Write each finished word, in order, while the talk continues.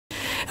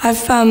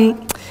I've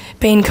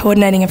been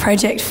coordinating a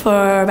project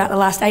for about the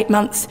last 8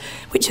 months,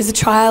 which is a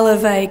trial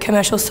of a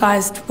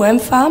commercial-sized worm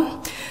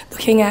farm,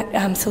 looking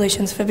at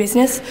solutions for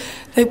business.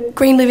 The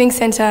Green Living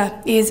Centre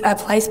is a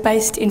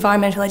place-based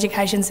environmental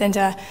education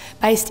centre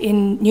based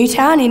in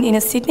Newtown in inner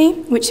Sydney,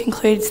 which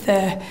includes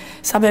the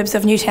suburbs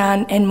of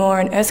Newtown, Enmore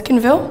and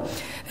Erskineville.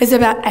 There's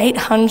about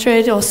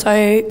 800 or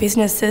so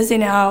businesses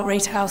in our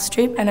retail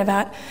strip, and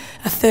about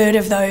a third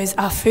of those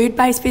are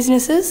food-based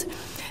businesses.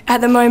 At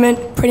the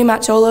moment, pretty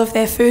much all of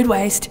their food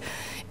waste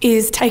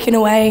is taken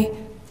away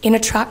in a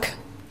truck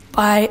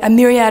by a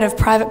myriad of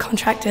private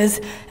contractors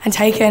and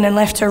taken and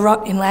left to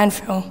rot in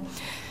landfill.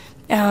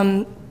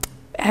 And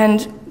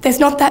there's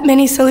not that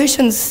many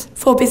solutions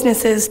for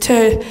businesses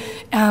to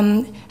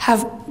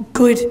have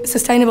good,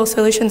 sustainable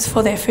solutions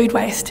for their food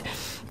waste.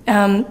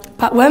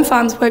 But worm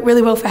farms work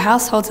really well for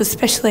households,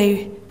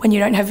 especially when you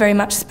don't have very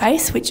much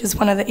space, which is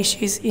one of the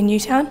issues in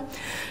Newtown.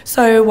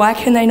 So why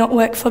can they not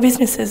work for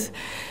businesses?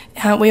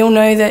 We all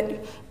know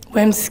that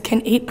worms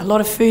can eat a lot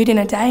of food in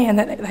a day and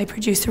that they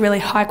produce a really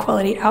high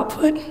quality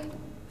output.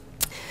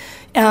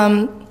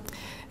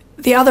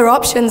 The other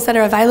options that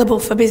are available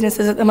for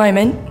businesses at the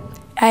moment,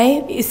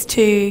 A, is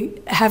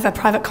to have a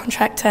private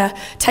contractor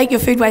take your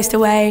food waste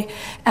away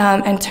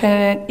and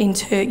turn it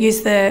into,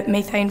 use the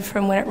methane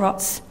from when it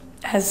rots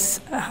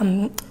as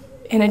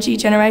energy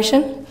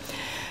generation.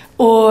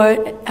 Or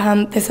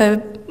there's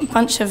a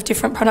bunch of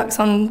different products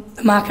on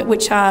the market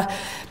which are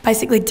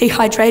basically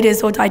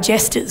dehydrators or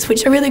digesters,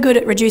 which are really good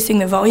at reducing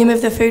the volume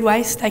of the food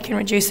waste. They can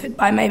reduce it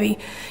by maybe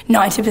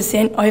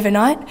 90%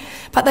 overnight,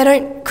 but they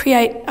don't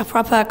create a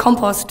proper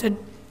composted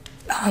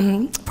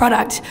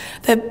product.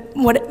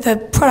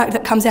 The product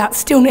that comes out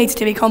still needs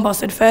to be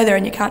composted further,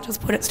 and you can't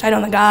just put it straight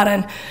on the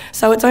garden.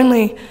 So it's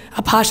only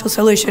a partial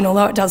solution,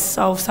 although it does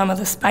solve some of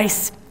the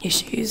space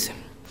issues.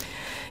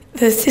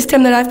 The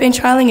system that I've been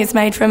trialling is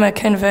made from a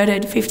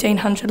converted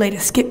 1,500 litre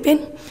skip bin,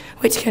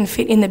 which can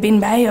fit in the bin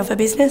bay of a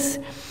business.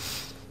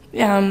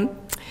 The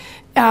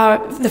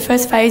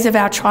first phase of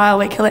our trial,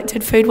 we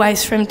collected food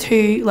waste from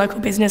 2 local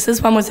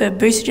businesses. One was a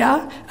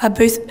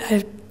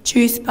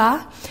juice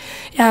bar,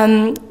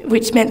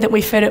 which meant that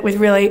we fed it with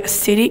really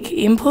acidic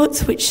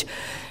inputs, which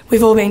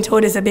we've all been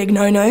taught is a big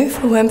no-no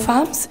for worm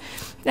farms.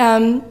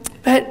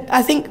 But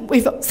I think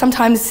we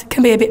sometimes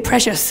can be a bit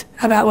precious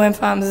about worm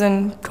farms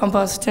and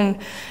compost, and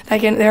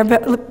they're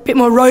a bit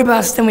more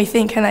robust than we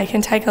think, and they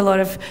can take a lot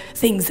of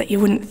things that you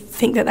wouldn't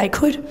think that they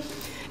could.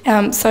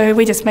 So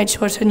we just made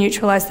sure to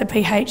neutralise the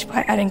pH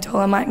by adding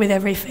dolomite with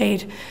every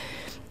feed,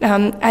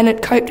 and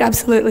it coped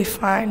absolutely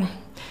fine.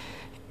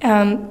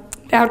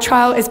 Our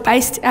trial is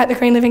based at the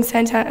Green Living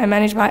Centre and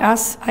managed by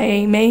us,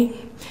 i.e. me,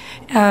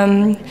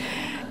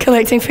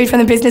 collecting food from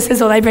the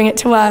businesses, or they bring it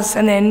to us,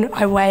 and then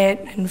I weigh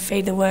it and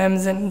feed the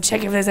worms and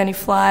check if there's any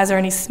flies or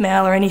any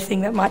smell or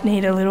anything that might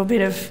need a little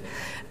bit of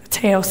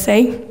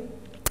TLC.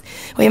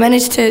 We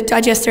managed to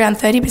digest around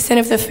 30%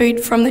 of the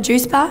food from the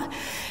juice bar,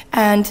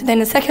 and then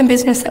the second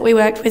business that we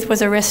worked with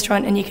was a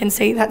restaurant, and you can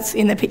see that's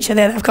in the picture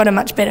there. They've got a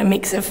much better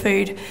mix of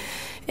food,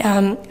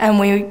 and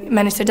we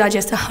managed to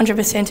digest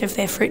 100% of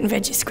their fruit and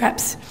veggie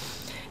scraps,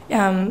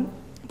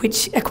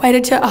 which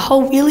equated to a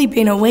whole wheelie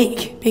bin a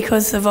week,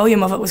 because the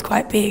volume of it was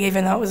quite big,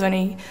 even though it was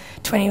only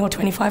 20 or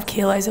 25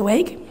 kilos a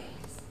week.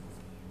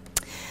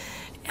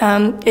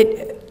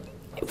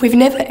 We've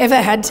never ever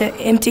had to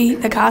empty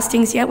the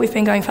castings yet. We've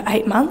been going for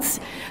 8 months.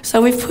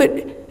 So we've put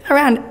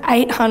around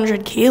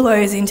 800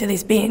 kilos into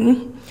this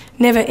bin,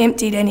 never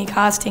emptied any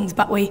castings,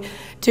 but we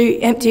do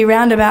empty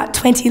around about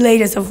 20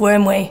 litres of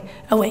worm wee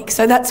a week.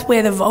 So that's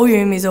where the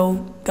volume is all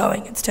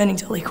going. It's turning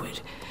to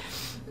liquid.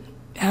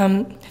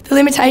 The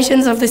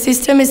limitations of the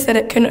system is that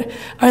it can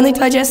only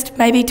digest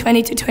maybe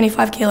 20 to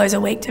 25 kilos a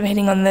week,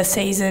 depending on the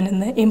season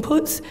and the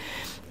inputs.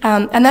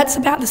 And that's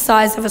about the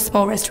size of a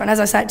small restaurant. As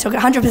I said, it took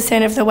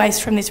 100% of the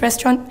waste from this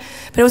restaurant,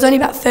 but it was only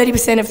about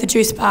 30% of the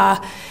juice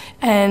bar.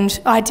 And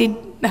I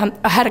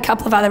had a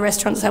couple of other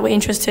restaurants that were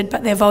interested,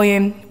 but their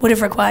volume would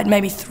have required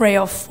maybe 3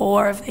 or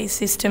 4 of these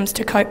systems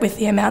to cope with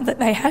the amount that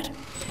they had.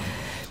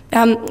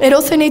 It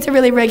also needs a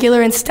really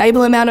regular and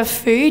stable amount of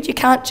food. You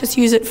can't just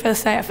use it for,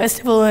 say, a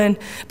festival and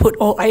put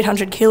all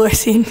 800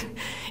 kilos in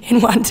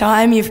one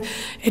time.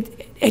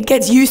 It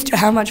gets used to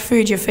how much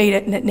food you feed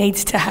it, and it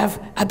needs to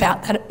have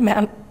about that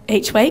amount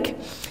each week.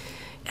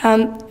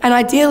 And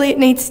ideally it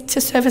needs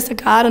to service a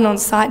garden on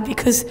site,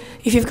 because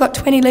if you've got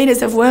 20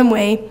 litres of worm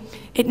wee,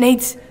 it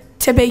needs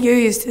to be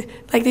used.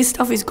 Like, this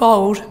stuff is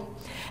gold,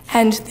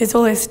 and there's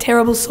all this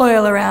terrible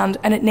soil around,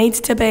 and it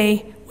needs to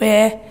be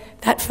where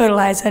that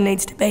fertiliser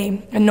needs to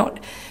be, and not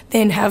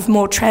then have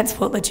more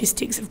transport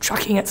logistics of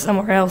trucking it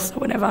somewhere else or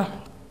whatever.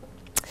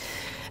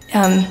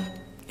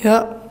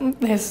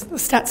 There's the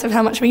stats of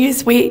how much we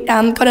use. We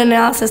got an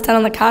analysis done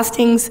on the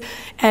castings,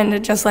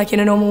 and just like in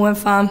a normal worm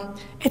farm,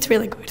 it's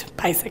really good,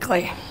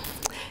 basically.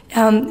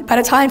 But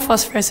it's high in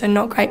phosphorus and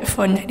not great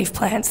for native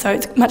plants, so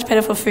it's much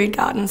better for food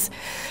gardens.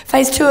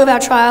 Phase 2 of our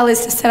trial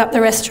is to set up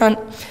the restaurant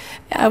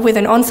with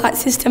an on-site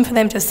system for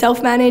them to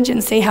self-manage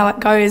and see how it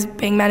goes,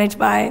 being managed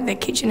by the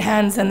kitchen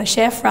hands and the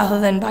chef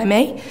rather than by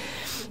me.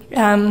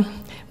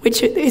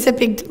 which is a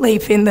big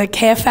leap in the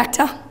care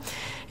factor.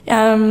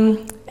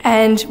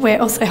 And we're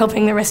also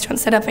helping the restaurant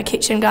set up a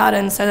kitchen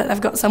garden so that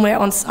they've got somewhere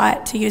on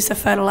site to use the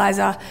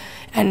fertiliser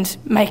and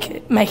make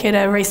it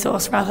a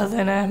resource rather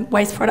than a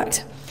waste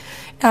product.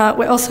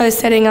 We're also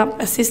setting up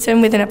a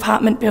system with an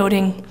apartment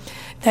building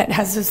that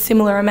has a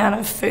similar amount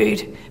of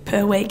food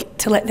per week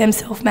to let them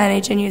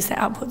self-manage and use their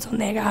outputs on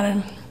their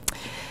garden.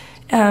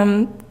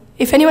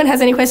 If anyone has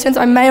any questions,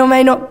 I may or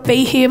may not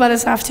be here by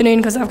this afternoon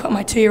because I've got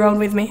my 2-year-old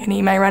with me and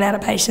he may run out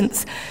of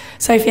patience.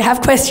 So if you have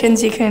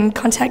questions, you can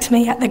contact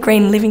me at the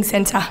Green Living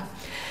Centre,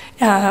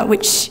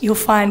 which you'll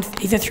find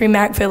either through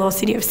Marrickville or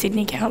City of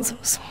Sydney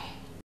councils.